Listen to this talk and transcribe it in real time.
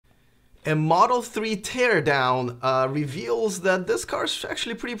A Model 3 teardown reveals that this car is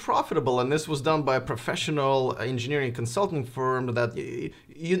actually pretty profitable, and this was done by a professional engineering consulting firm that,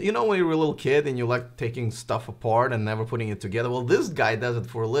 you know when you're a little kid and you like taking stuff apart and never putting it together? Well, this guy does it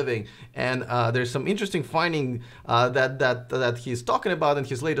for a living, and there's some interesting finding that he's talking about in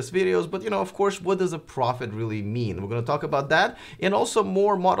his latest videos, but of course, what does a profit really mean? We're going to talk about that, and also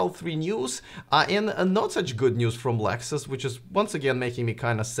more Model 3 news, and not such good news from Lexus, which is once again making me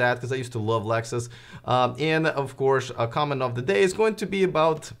kind of sad because I used to love Lexus. And of course, a comment of the day is going to be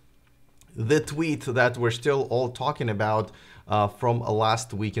about the tweet that we're still all talking about from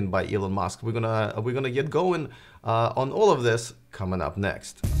last weekend by Elon Musk. We're gonna get going on all of this coming up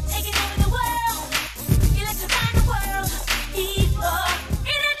next. Taking over the world, electrifying the world, people in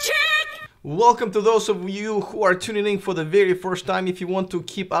a trick. Welcome to those of you who are tuning in for the very first time. If you want to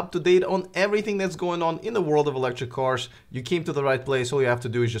keep up to date on everything that's going on in the world of electric cars, you came to the right place. All you have to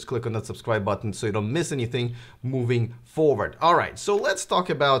do is just click on that subscribe button so you don't miss anything moving forward. All right, so let's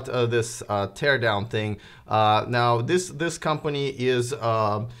talk about this teardown thing. Now, this company is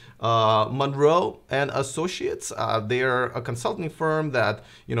Munro and Associates. They're a consulting firm that,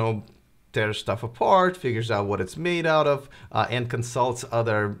 tears stuff apart, figures out what it's made out of, and consults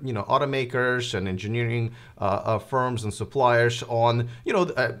other, automakers and engineering firms and suppliers on,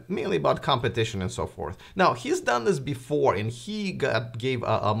 mainly about competition and so forth. Now, he's done this before, and he gave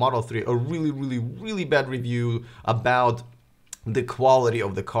a Model 3 a really bad review about the quality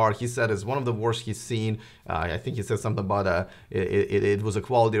of the car. He said it's one of the worst he's seen. I think he said something about it was a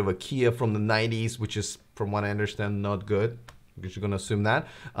quality of a Kia from the 90s, which is, from what I understand, not good. You're going to assume that.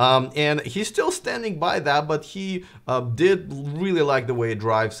 And he's still standing by that, but he did really like the way it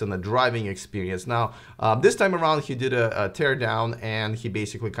drives and the driving experience. Now, this time around, he did a teardown, and he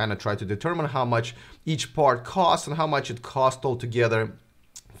basically kind of tried to determine how much each part costs and how much it cost altogether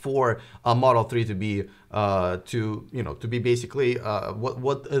for a Model 3 to be basically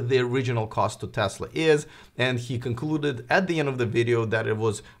what the original cost to Tesla is. And he concluded at the end of the video that it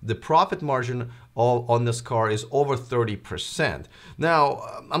was the profit margin on this car is over 30%. Now,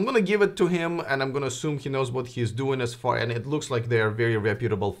 I'm going to give it to him, and I'm going to assume he knows what he's doing as far, and it looks like they're a very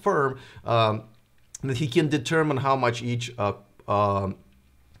reputable firm, that he can determine how much each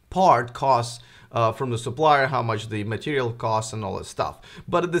part costs from the supplier, how much the material costs, and all that stuff.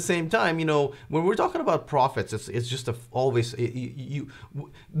 But at the same time, when we're talking about profits, it's just always,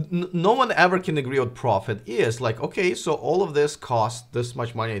 no one ever can agree what profit is. Like, okay, so all of this costs this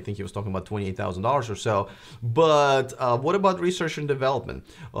much money. I think he was talking about $28,000 or so. But what about research and development?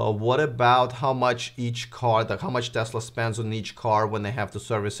 What about how much each car, how much Tesla spends on each car when they have to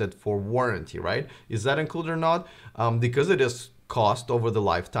service it for warranty, right? Is that included or not? Because it is cost over the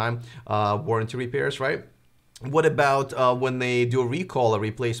lifetime, warranty repairs, right? What about when they do a recall or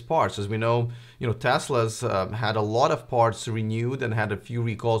replace parts? As we know, Tesla's had a lot of parts renewed and had a few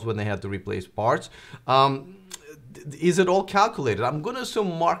recalls when they had to replace parts. Is it all calculated? I'm going to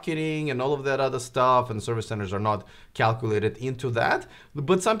assume marketing and all of that other stuff and service centers are not calculated into that.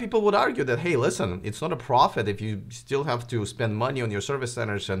 But some people would argue that, hey, listen, it's not a profit if you still have to spend money on your service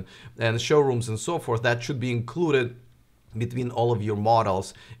centers and showrooms and so forth. That should be included between all of your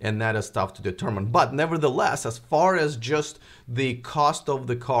models, and that is tough to determine. But nevertheless, as far as just the cost of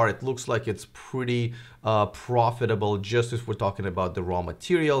the car, it looks like it's pretty profitable, just if we're talking about the raw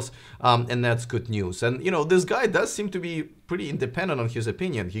materials, and that's good news. And this guy does seem to be pretty independent on his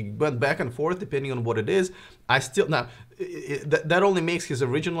opinion. He went back and forth depending on what it is. That only makes his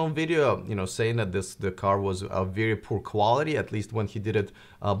original video, saying that the car was a very poor quality, at least when he did it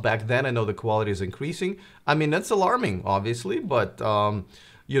back then. I know the quality is increasing. I mean, that's alarming, obviously, but and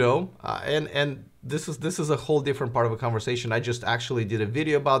this is a whole different part of a conversation. I just actually did a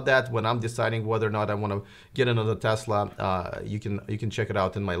video about that when I'm deciding whether or not I want to get another Tesla. You can check it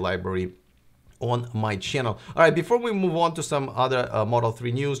out in my library on my channel. All right, before we move on to some other Model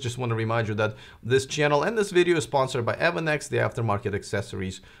 3 news, just want to remind you that this channel and this video is sponsored by Evanex, the aftermarket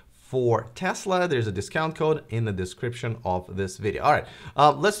accessories for Tesla. There's a discount code in the description of this video. All right,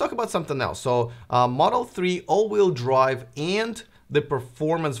 let's talk about something else. So Model 3 all-wheel drive and the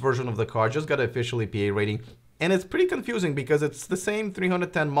performance version of the car just got an official EPA rating. And it's pretty confusing because it's the same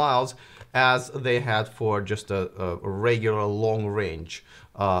 310 miles as they had for just a regular long range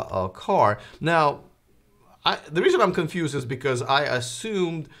car. Now, the reason I'm confused is because I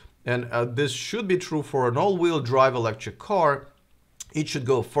assumed, and this should be true for an all-wheel drive electric car, it should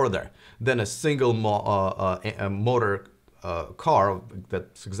go further than a single motor car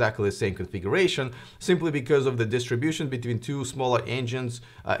that's exactly the same configuration, simply because of the distribution between two smaller engines,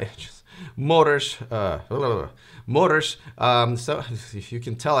 motors. So if you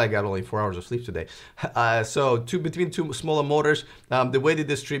can tell, I got only 4 hours of sleep today. So between two smaller motors, the way they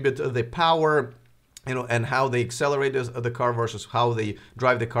distribute the power, and how they accelerate the car versus how they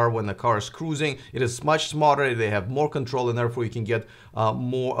drive the car when the car is cruising. It is much smarter. They have more control, and therefore you can get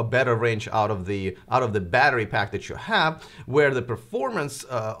a better range out of the battery pack that you have. Where the performance,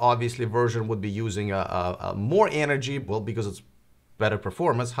 obviously, version would be using more energy, well, because it's better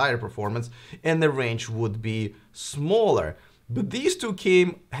performance, higher performance, and the range would be smaller. But these two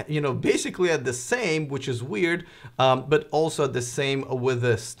came, basically at the same, which is weird, but also the same with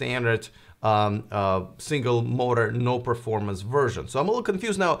the standard single motor, no performance version. So I'm a little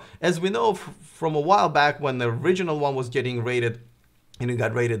confused now. As we know from a while back, when the original one was getting rated, and it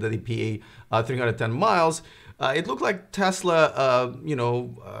got rated at EPA 310 miles, it looked like Tesla,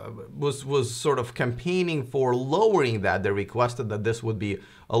 was sort of campaigning for lowering that. They requested that this would be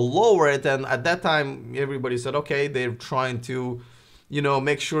lower it, and at that time, everybody said, okay, they're trying to,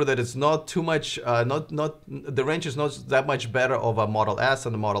 make sure that it's not too much, the range is not that much better of a Model S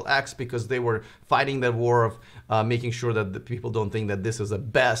and the Model X, because they were fighting the war of making sure that the people don't think that this is the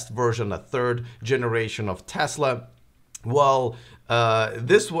best version, a third generation of Tesla. Well,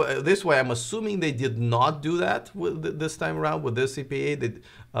 this way, I'm assuming they did not do that this time around with this EPA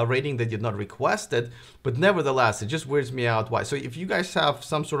rating. They did not request it, but nevertheless, it just weirds me out why. So if you guys have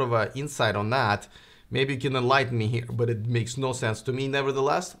some sort of insight on that, maybe you can enlighten me here, but it makes no sense to me.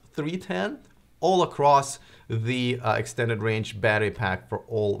 Nevertheless, 310 all across the extended range battery pack for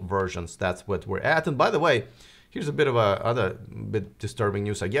all versions. That's what we're at. And by the way, here's a bit of other bit disturbing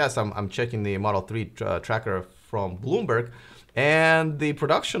news, I guess. I'm checking the Model 3 tracker from Bloomberg, and the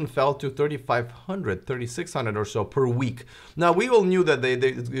production fell to 3,500, 3,600 or so per week. Now, we all knew that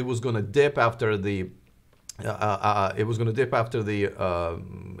it was going to dip after the end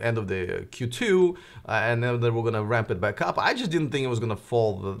of the Q2, and then they were going to ramp it back up. I just didn't think it was going to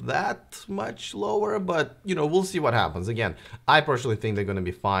fall that much lower, but we'll see what happens. Again, I personally think they're going to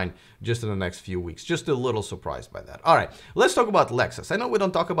be fine just in the next few weeks. Just a little surprised by that. All right, let's talk about Lexus. I know we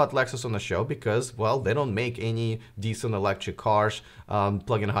don't talk about Lexus on the show because, well, they don't make any decent electric cars,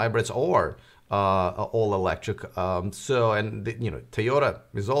 plug-in hybrids, or all electric. Toyota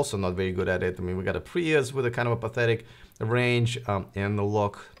is also not very good at it. I mean, we got a Prius with a kind of a pathetic range, and the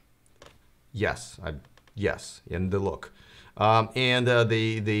look. Yes, in the look.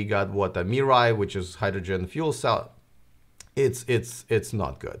 They got what, a Mirai, which is hydrogen fuel cell. It's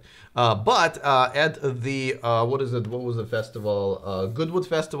not good. But at the what was the festival? Goodwood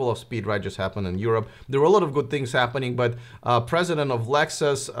Festival of Speed, right? Just happened in Europe. There were a lot of good things happening, but president of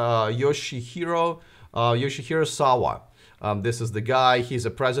Lexus, Yoshihiro Sawa. This is the guy. He's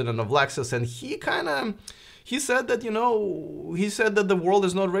a president of Lexus, and he said that the world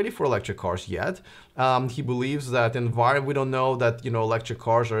is not ready for electric cars yet. He believes that we don't know that electric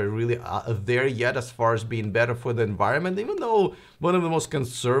cars are really there yet as far as being better for the environment. Even though one of the most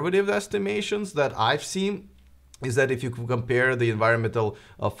conservative estimations that I've seen is that if you compare the environmental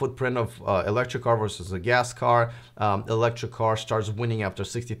footprint of electric car versus a gas car, electric car starts winning after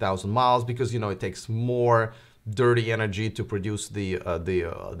 60,000 miles because it takes more dirty energy to produce the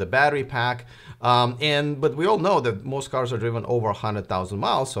battery pack, but we all know that most cars are driven over 100,000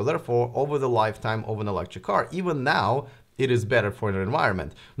 miles, so therefore over the lifetime of an electric car, even now, it is better for the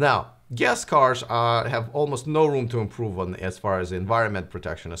environment. Now, gas cars have almost no room to improve on as far as environment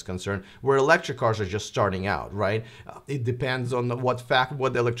protection is concerned, where electric cars are just starting out, right? It depends on what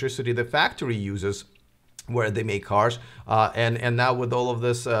electricity the factory uses where they make cars, and now with all of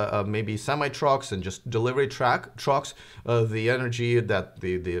this, maybe semi-trucks and just delivery trucks, the energy that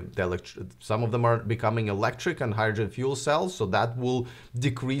some of them are becoming electric and hydrogen fuel cells, so that will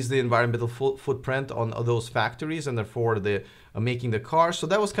decrease the environmental footprint on those factories, and therefore making the cars. So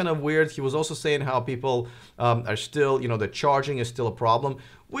that was kind of weird. He was also saying how people are still, the charging is still a problem,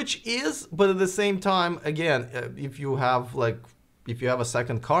 which is, but at the same time, again, if you have a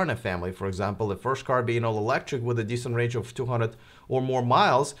second car in a family, for example, the first car being all electric with a decent range of 200 or more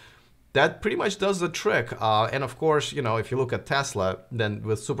miles, that pretty much does the trick. And of course, if you look at Tesla, then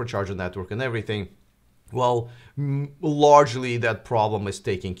with supercharger network and everything, well, largely that problem is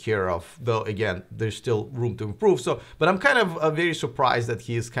taken care of, though again, there's still room to improve. So, but I'm kind of very surprised that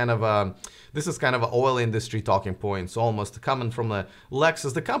he is kind of this is kind of an oil industry talking points, almost coming from the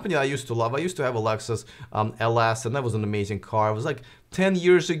Lexus, the company I used to love. I used to have a Lexus LS, and that was an amazing car. It was like 10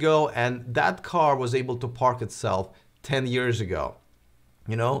 years ago, and that car was able to park itself 10 years ago.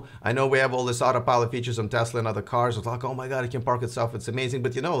 You know, I know we have all this autopilot features on Tesla and other cars. It's like, oh my God, it can park itself. It's amazing.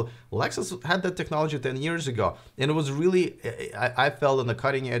 But you know, Lexus had that technology 10 years ago. And it was really, I felt on the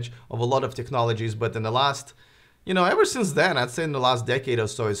cutting edge of a lot of technologies. But in the last, you know, ever since then, I'd say in the last decade or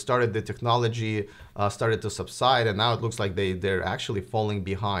so, the technology started to subside, and now it looks like they're actually falling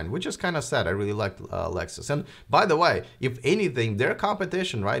behind, which is kind of sad. I really like Lexus. And by the way, if anything, their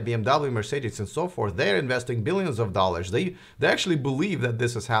competition, right, BMW, Mercedes, and so forth, they're investing billions of dollars. They actually believe that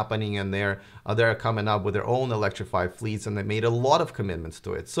this is happening, and they're coming up with their own electrified fleets, and they made a lot of commitments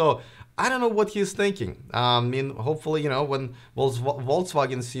to it. So I don't know what he's thinking. I mean, hopefully, you know, when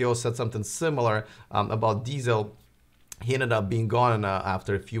Volkswagen CEO said something similar about diesel, he ended up being gone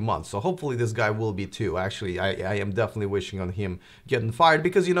after a few months. So hopefully this guy will be too. Actually, I am definitely wishing on him getting fired,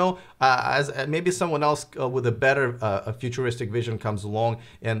 because, you know, as maybe someone else with a better futuristic vision comes along,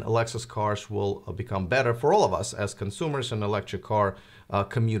 and Lexus cars will become better for all of us as consumers and electric car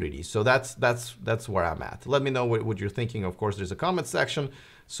community. So that's where I'm at. Let me know what you're thinking. Of course, there's a comment section,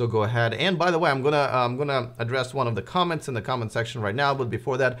 so go ahead. And by the way, I'm gonna address one of the comments in the comment section right now. But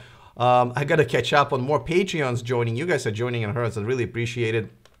before that, I gotta catch up on more Patreons joining. You guys are joining and hurts. I really appreciate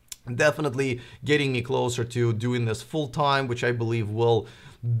it. Definitely getting me closer to doing this full time, which I believe will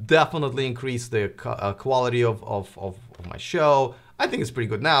definitely increase the quality of my show. I think it's pretty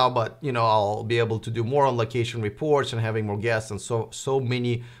good now, but you know, I'll be able to do more on location reports and having more guests and so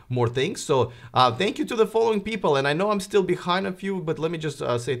many more things. So thank you to the following people, and I know I'm still behind a few, but let me just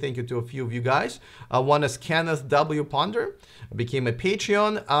say thank you to a few of you guys. One is Kenneth W. Ponder, became a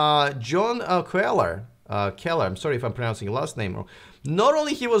Patreon. John Keller, I'm sorry if I'm pronouncing your last name wrong. Not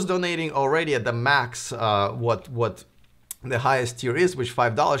only he was donating already at the max, what the highest tier is, which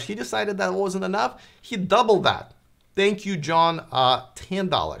 $5, he decided that wasn't enough. He doubled that. Thank you, John.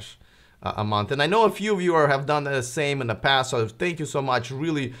 $10 a month, and I know a few of you have done the same in the past. So thank you so much.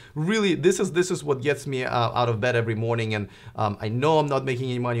 Really, this is what gets me out of bed every morning. And I know I'm not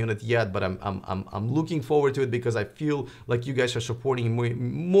making any money on it yet, but I'm looking forward to it, because I feel like you guys are supporting me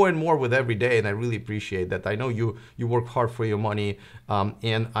more and more with every day, and I really appreciate that. I know you work hard for your money,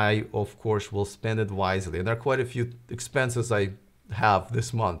 and I of course will spend it wisely. And there are quite a few expenses I have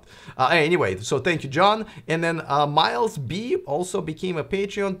this month. Anyway, so thank you, John. And then Miles B also became a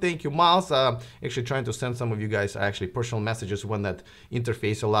Patreon. Thank you, Miles. Actually trying to send some of you guys actually personal messages when that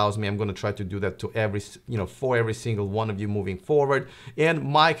interface allows me. I'm going to try to do that to for every single one of you moving forward. And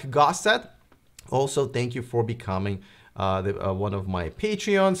Mike Gossett, also thank you for becoming one of my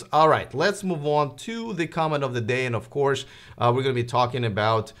Patreons. All right, let's move on to the comment of the day. And of course, we're going to be talking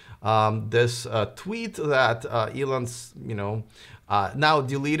about this tweet that Elon's, now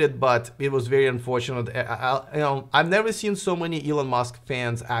deleted, but it was very unfortunate. I've never seen so many Elon Musk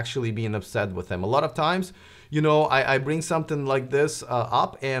fans actually being upset with him. A lot of times, I bring something like this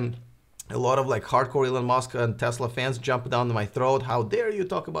up, and a lot of like hardcore Elon Musk and Tesla fans jump down to my throat. How dare you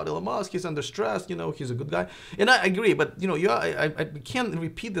talk about Elon Musk? He's under stress. He's a good guy. And I agree, but I can't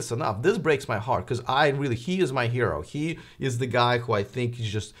repeat this enough. This breaks my heart, because he is my hero. He is the guy who I think is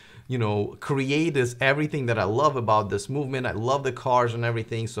just, created everything that I love about this movement. I love the cars and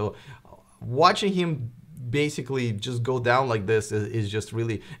everything. So watching him basically just go down like this is just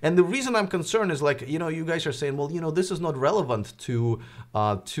really, and the reason I'm concerned is, like, you guys are saying, well, this is not relevant to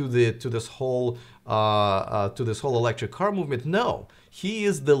this whole electric car movement. No, he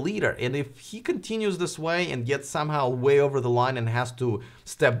is the leader, and if he continues this way and gets somehow way over the line and has to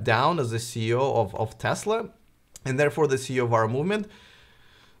step down as the CEO of Tesla, and therefore the CEO of our movement,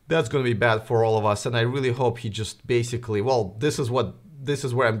 that's going to be bad for all of us. And I really hope he just basically, well, this is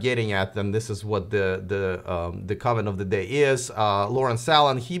where I'm getting at, and this is what the comment of the day is. Lawrence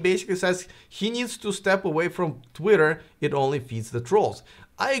Allen, he basically says he needs to step away from Twitter. It only feeds the trolls.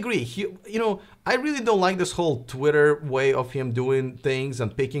 I agree. I really don't like this whole Twitter way of him doing things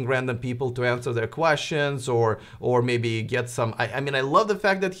and picking random people to answer their questions, or maybe get some. I mean, I love the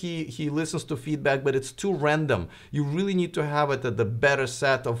fact that he listens to feedback, but it's too random. You really need to have it at the better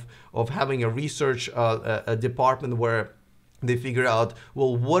set of having a research a department where they figure out,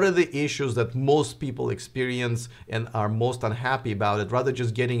 well, what are the issues that most people experience and are most unhappy about it, rather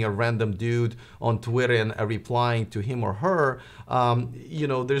just getting a random dude on Twitter and replying to him or her.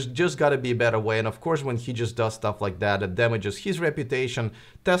 There's just got to be a better way. And of course, when he just does stuff like that, it damages his reputation,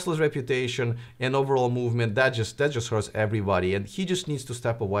 Tesla's reputation, and overall movement. That just hurts everybody. And he just needs to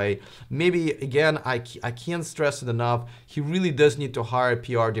step away. Maybe, again, I can't stress it enough. He really does need to hire a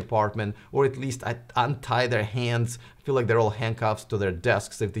PR department, or at least untie their hands. I feel like they're all handcuffs to their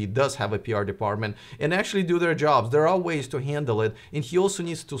desks if he does have a PR department, and actually do their jobs. There are ways to handle it, and he also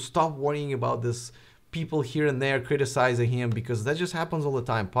needs to stop worrying about this people here and there criticizing him, because that just happens all the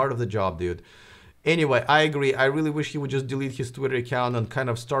time. Part of the job, dude. Anyway, I agree. I really wish he would just delete his Twitter account and kind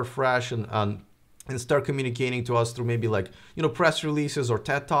of start fresh and start communicating to us through maybe like, you know, press releases or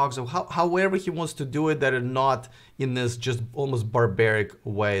TED Talks, or however he wants to do it, that are not in this just almost barbaric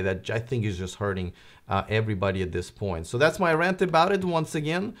way that I think is just hurting everybody at this point. So that's my rant about it once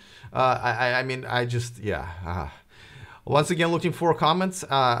again. I mean, I just, yeah. Once again, looking for comments,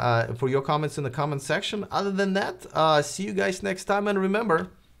 for your comments in the comment section. Other than that, see you guys next time, and remember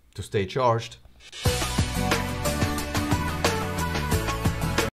to stay charged.